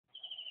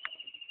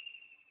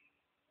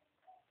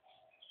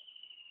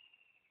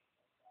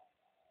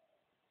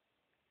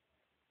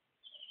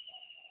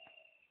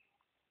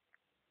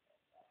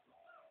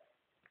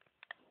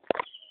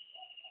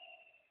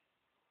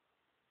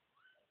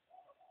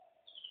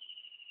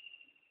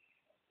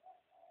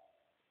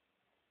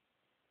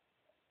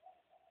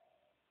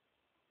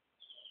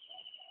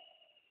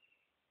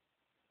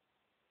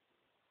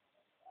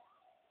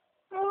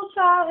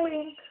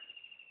darling.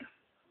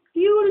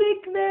 You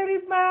look very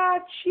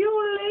much. You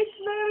look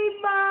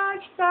very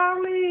much,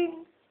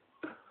 darling.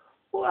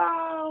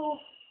 Wow.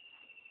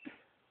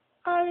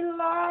 I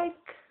like.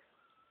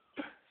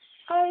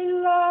 I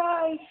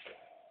like.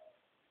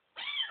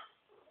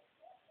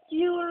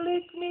 You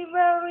lick me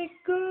very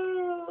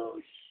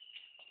good.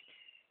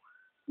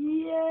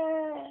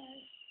 Yes,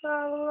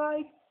 I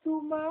like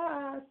too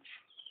much.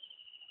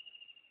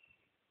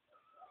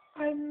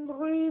 I'm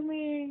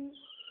dreaming.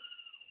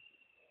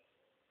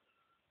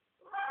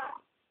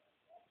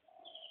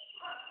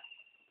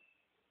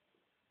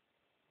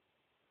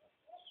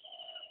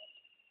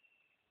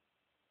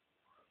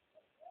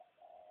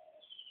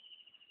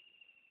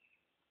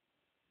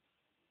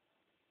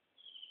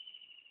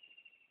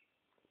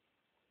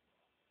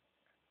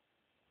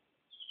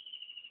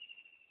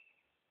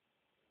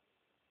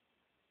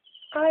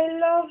 I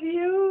love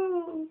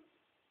you.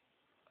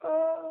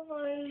 Oh,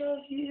 I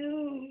love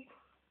you.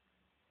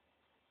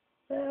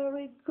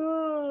 Very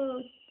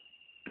good.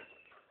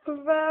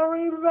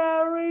 Very,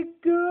 very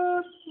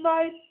good,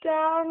 my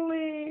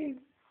darling.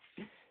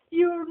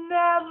 You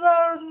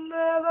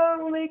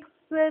never licked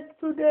it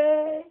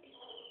today.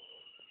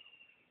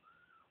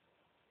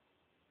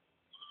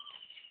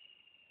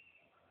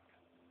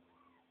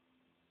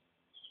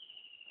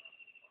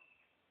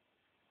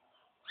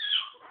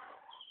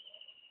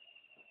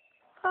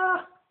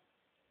 Ah,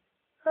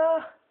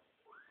 ah,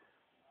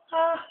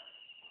 ah,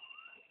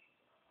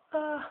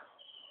 ah.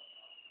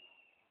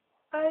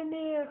 I'm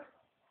near.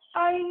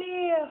 I'm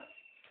near.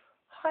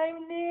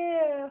 I'm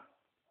near.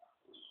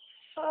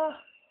 Ah,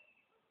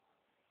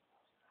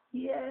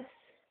 yes.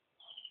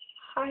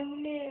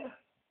 I'm near.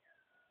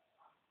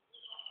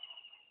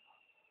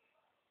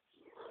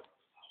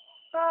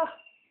 Ah,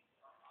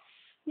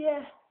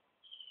 yeah.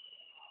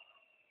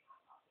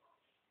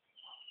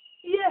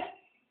 Yeah.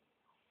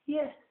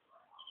 Yeah.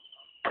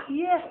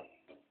 Yeah.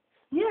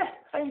 Yeah.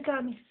 I'm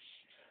coming.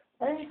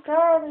 I'm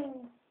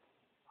coming.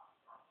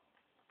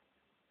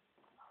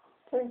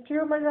 Thank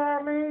you, my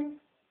darling.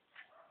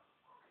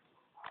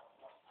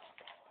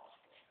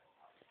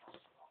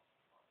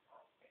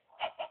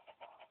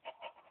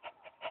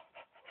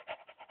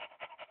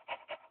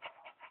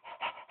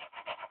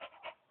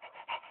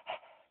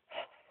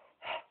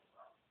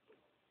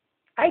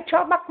 I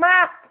chop Mac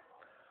Mac.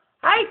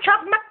 I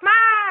chop Mac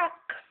Mac.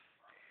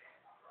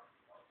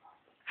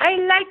 I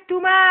like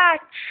too much.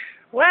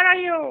 Where are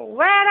you?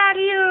 Where are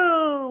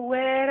you?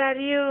 Where are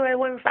you? I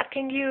want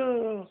fucking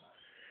you.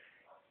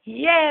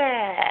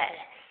 Yes.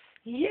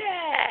 Yeah.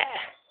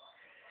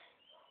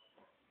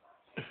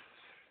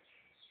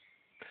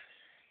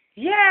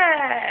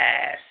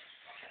 Yes.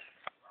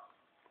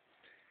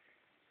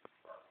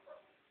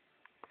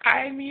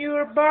 I'm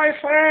your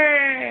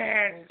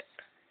boyfriend.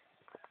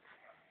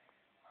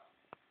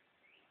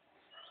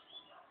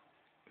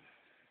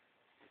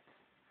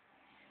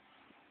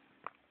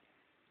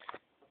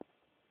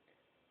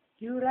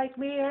 You like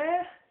me,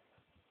 eh?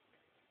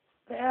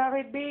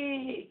 Very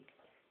big.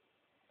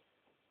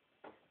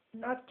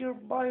 Not your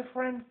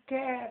boyfriend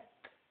cat.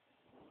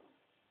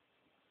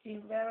 He's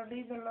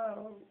very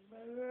little.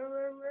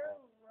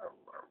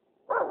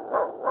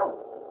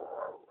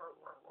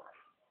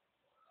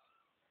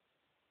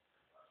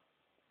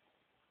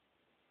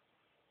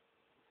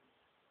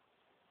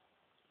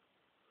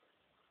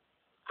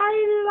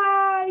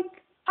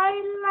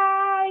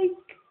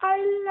 I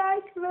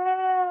like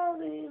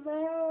very,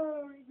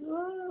 very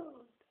good.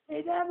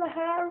 I never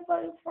heard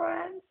my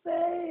friend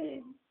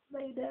say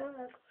like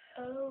that.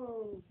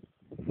 Oh.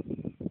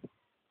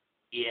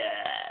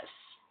 Yes,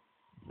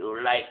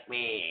 you like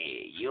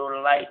me.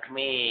 You like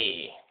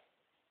me.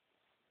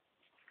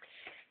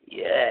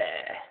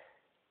 Yeah.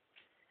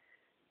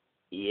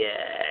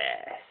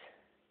 Yes.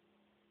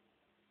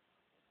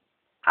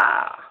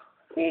 Ah,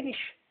 finish.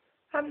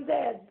 I'm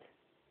dead.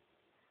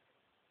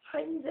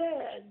 I'm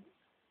dead.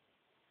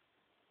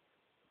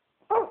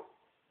 Oh,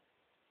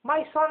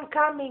 my son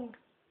coming.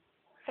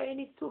 I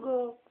need to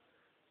go.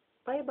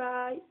 Bye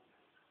bye.